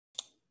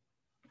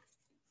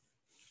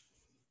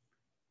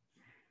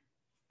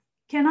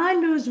Can I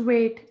lose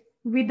weight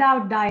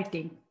without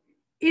dieting?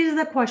 Is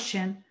the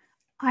question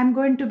I'm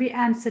going to be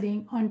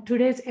answering on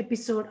today's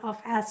episode of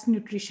Ask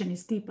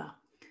Nutritionist Deepa.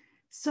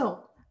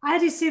 So, I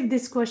received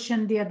this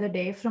question the other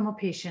day from a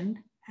patient,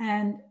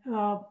 and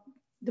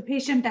the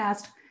patient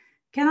asked,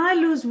 can I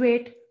lose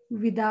weight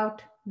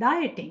without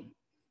dieting?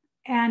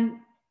 And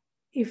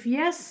if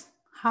yes,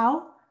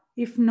 how?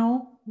 If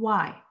no,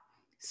 why?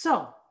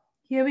 So,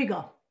 here we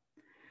go.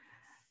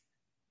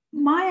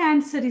 My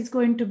answer is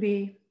going to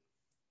be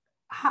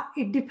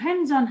it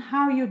depends on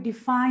how you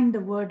define the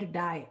word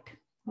diet,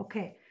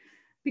 okay?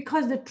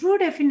 Because the true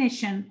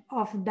definition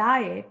of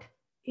diet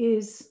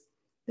is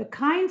the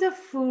kinds of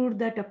food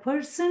that a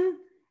person,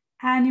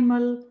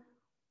 animal,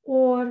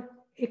 or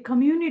a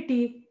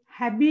community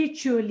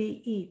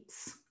habitually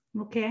eats,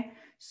 okay?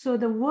 So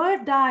the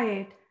word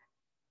diet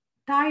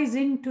ties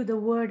into the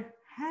word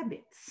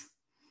habits.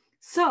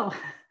 So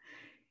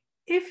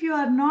if you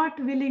are not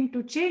willing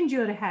to change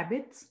your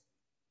habits,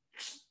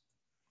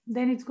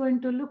 then it's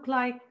going to look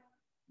like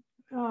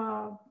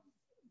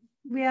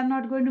we are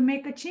not going to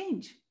make a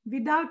change.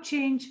 Without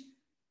change,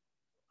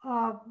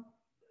 uh,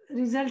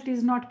 result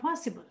is not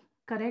possible,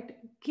 correct?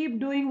 Keep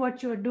doing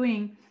what you're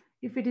doing.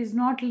 If it is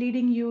not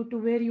leading you to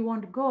where you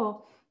want to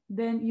go,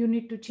 then you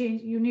need to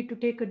change, you need to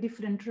take a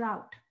different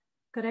route,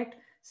 correct?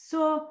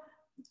 So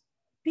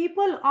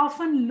people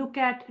often look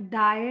at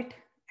diet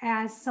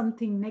as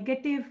something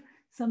negative,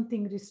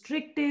 something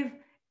restrictive,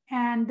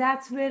 and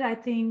that's where I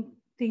think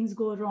things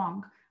go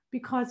wrong,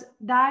 because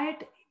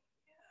diet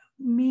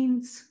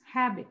means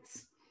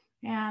habits.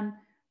 And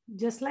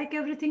just like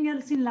everything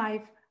else in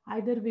life,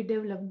 either we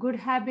develop good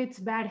habits,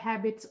 bad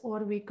habits,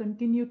 or we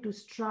continue to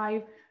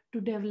strive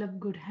to develop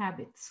good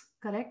habits,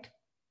 correct?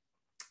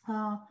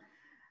 Uh,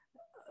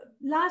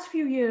 Last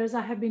few years,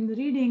 I have been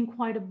reading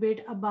quite a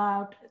bit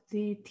about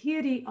the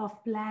theory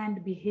of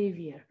planned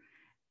behavior.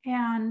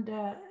 And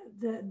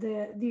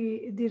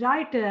the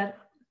writer,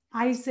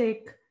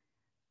 Isaac,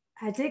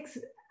 Isaac,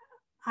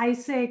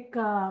 Isaac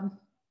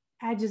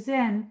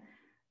Ajazen,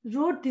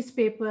 wrote this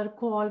paper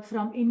called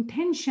From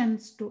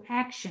Intentions to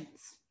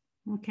Actions.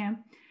 Okay.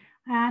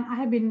 And I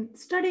have been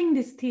studying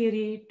this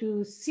theory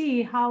to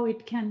see how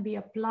it can be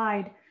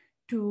applied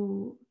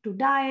to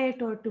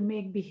diet or to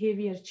make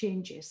behavior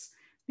changes,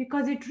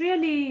 because it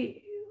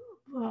really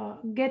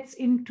gets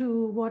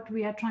into what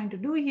we are trying to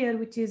do here,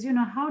 which is,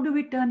 how do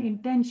we turn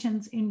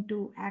intentions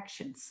into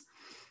actions?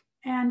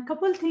 And a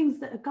couple things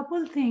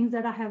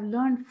that I have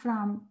learned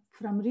from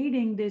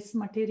reading this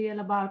material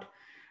about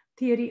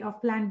theory of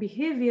planned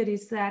behavior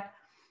is that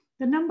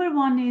the number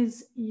one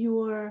is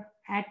your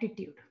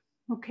attitude.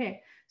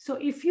 Okay, so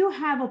if you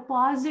have a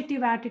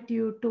positive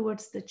attitude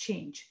towards the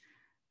change,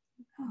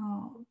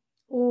 uh,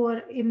 or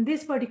in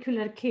this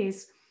particular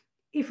case,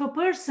 if a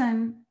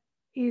person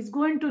is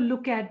going to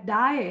look at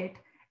diet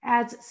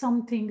as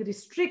something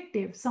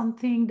restrictive,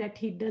 something that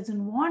he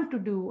doesn't want to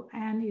do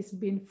and is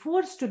being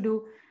forced to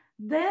do,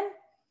 then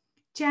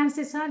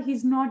chances are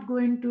he's not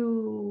going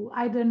to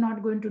either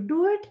not going to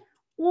do it,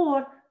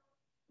 or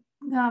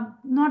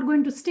not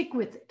going to stick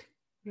with it,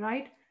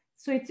 right?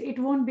 So it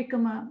won't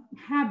become a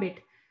habit.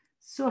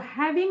 So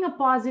having a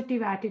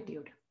positive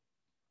attitude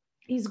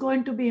is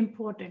going to be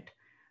important.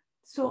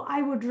 So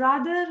I would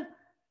rather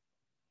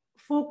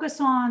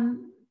focus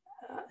on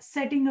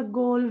setting a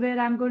goal where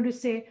I'm going to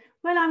say,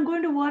 well, I'm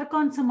going to work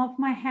on some of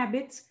my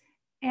habits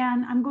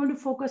and I'm going to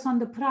focus on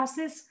the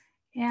process,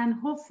 and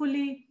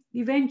hopefully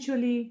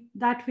eventually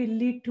that will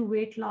lead to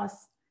weight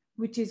loss,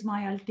 which is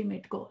my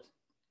ultimate goal,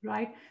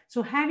 right?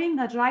 So having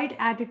a right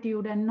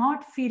attitude and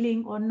not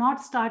feeling or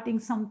not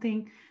starting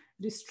something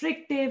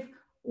restrictive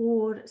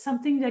or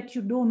something that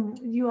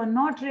you are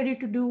not ready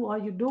to do or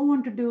you don't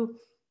want to do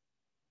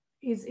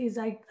is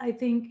I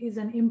think is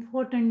an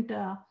important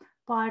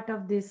part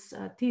of this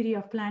theory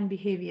of planned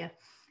behavior.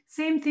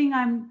 Same thing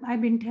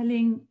I've been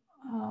telling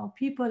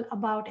people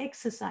about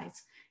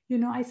exercise.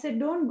 I said,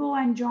 don't go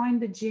and join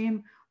the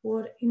gym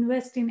or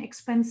invest in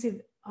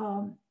expensive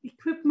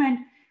equipment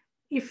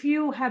if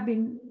you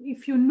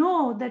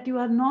know that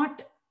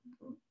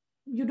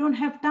you don't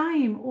have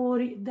time,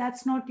 or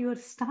that's not your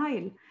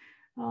style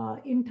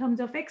in terms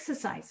of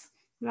exercise,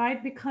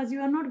 right? Because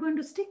you are not going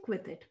to stick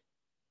with it.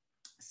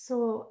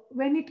 So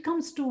when it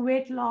comes to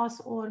weight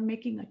loss or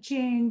making a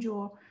change,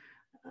 or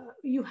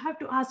you have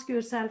to ask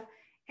yourself,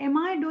 am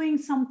I doing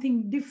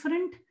something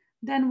different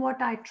than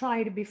what I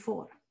tried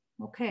before?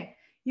 Okay.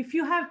 If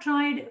you have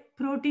tried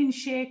protein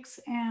shakes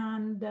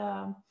and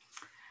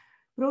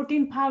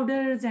protein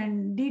powders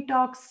and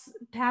detox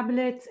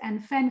tablets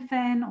and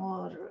fen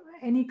or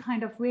any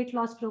kind of weight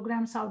loss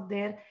programs out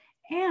there,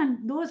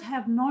 and those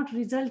have not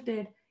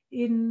resulted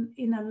in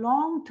a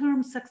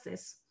long-term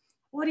success,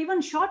 or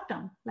even short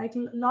term, like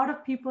a lot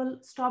of people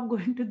stop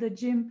going to the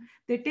gym,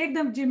 they take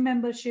the gym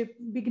membership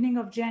beginning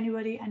of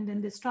January and then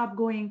they stop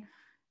going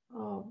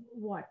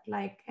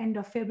like end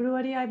of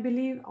February, I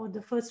believe, or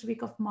the first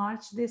week of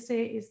March, they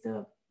say is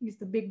the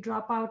big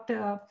dropout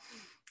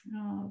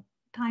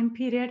time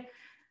period.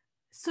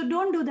 So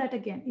don't do that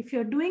again. If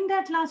you're doing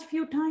that last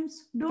few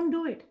times, don't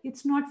do it.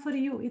 It's not for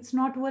you. It's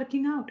not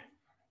working out.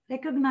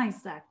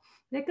 Recognize that.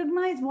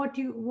 Recognize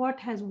what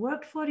has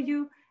worked for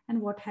you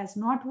and what has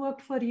not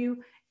worked for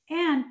you,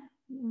 and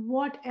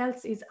what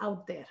else is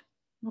out there.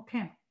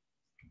 Okay.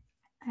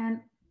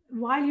 And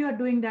while you are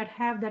doing that,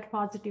 have that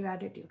positive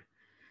attitude.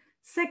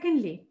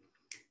 Secondly,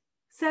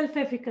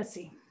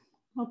 self-efficacy.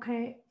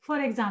 Okay. For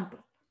example,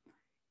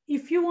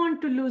 if you want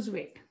to lose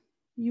weight,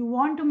 you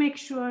want to make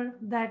sure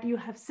that you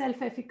have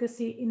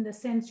self-efficacy in the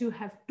sense you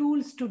have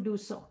tools to do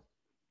so.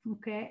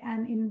 Okay.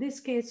 And in this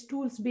case,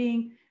 tools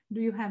being,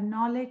 do you have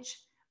knowledge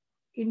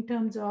in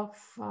terms of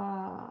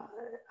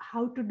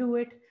how to do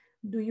it?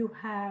 Do you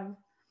have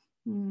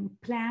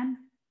plan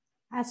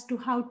as to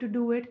how to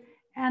do it?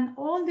 And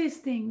all these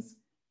things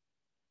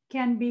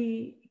can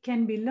be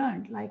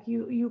learned. Like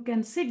you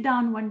can sit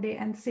down one day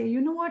and say,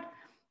 you know what,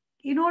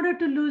 in order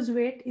to lose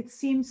weight, it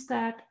seems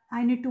that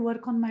I need to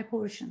work on my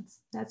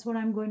portions. That's what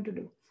I'm going to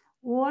do.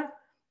 Or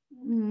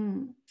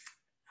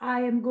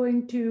I am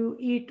going to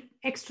eat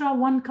extra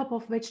 1 cup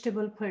of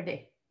vegetable per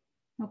day.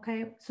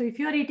 Okay, so if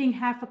you're eating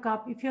half a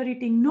cup, if you're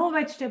eating no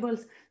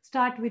vegetables,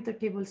 start with a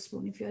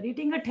tablespoon. If you're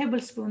eating a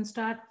tablespoon,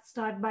 start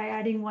by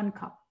adding 1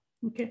 cup.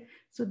 Okay,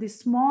 so the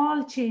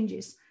small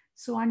changes.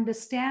 So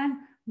understand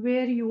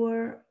where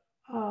your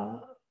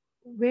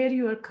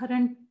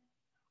current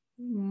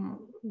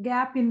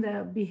gap in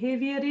the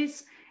behavior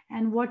is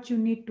and what you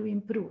need to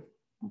improve.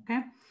 Okay,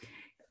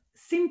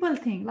 simple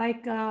thing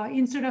like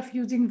instead of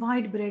using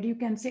white bread, you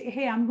can say,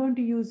 hey, I'm going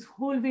to use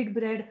whole wheat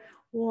bread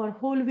or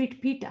whole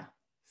wheat pita.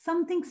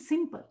 Something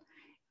simple.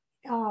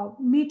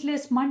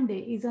 Meatless Monday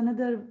is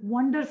another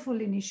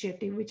wonderful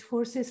initiative which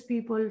forces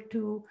people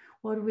to,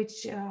 or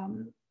which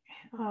kind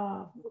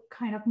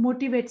of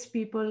motivates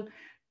people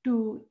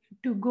to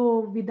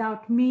go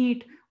without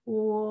meat,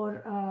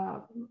 or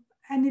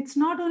and it's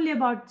not only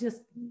about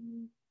just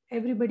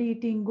everybody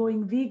eating,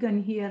 going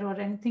vegan here or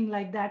anything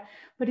like that,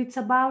 but it's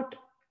about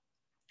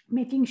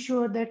making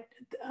sure that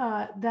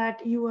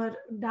that your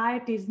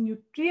diet is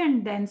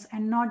nutrient dense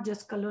and not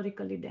just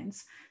calorically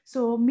dense.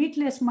 So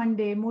Meatless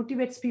Monday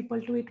motivates people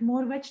to eat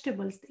more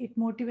vegetables. It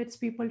motivates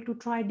people to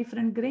try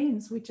different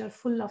grains which are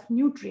full of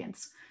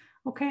nutrients.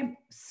 Okay,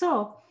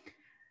 so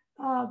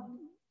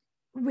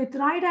with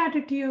right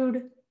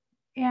attitude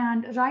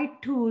and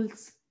right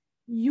tools,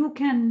 you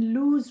can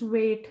lose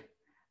weight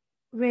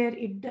where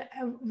it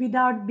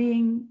without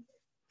being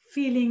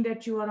feeling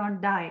that you are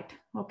on diet.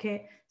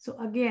 Okay, so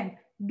again,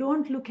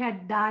 don't look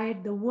at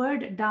diet, the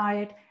word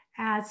diet,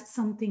 as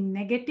something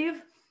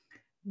negative.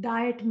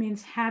 Diet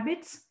means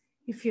habits.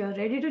 If you're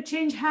ready to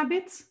change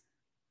habits,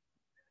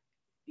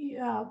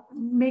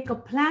 make a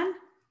plan,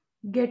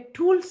 get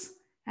tools,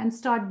 and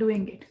start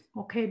doing it.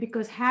 Okay,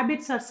 because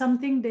habits are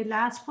something, they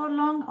last for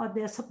long, or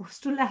they're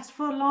supposed to last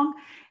for long,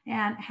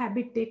 and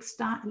habit takes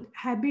time.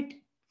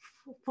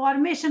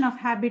 Formation of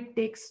habit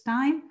takes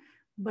time,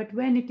 but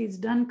when it is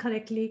done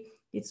correctly,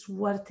 it's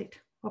worth it.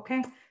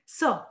 Okay,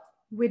 so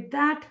with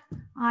that,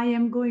 I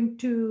am going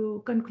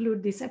to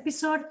conclude this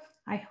episode.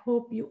 I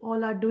hope you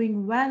all are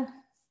doing well,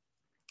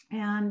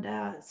 and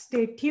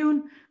stay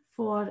tuned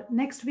for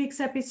next week's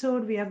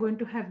episode. We are going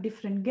to have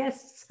different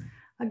guests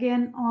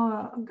again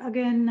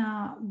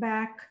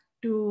back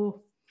to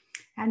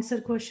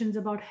answer questions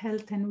about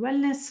health and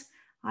wellness.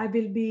 I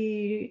will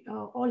be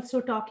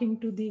also talking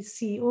to the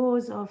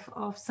CEOs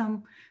of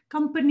some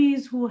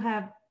companies who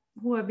have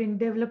been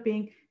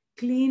developing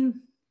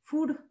clean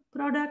food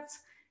products,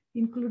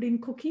 including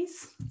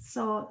cookies.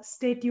 So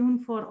stay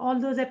tuned for all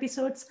those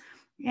episodes.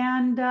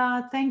 And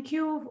thank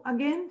you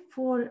again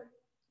for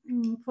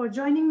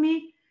joining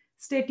me.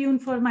 Stay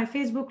tuned for my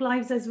Facebook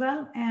Lives as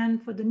well,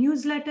 and for the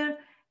newsletter.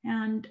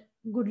 And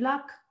good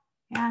luck,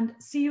 and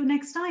see you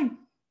next time.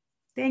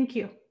 Thank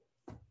you.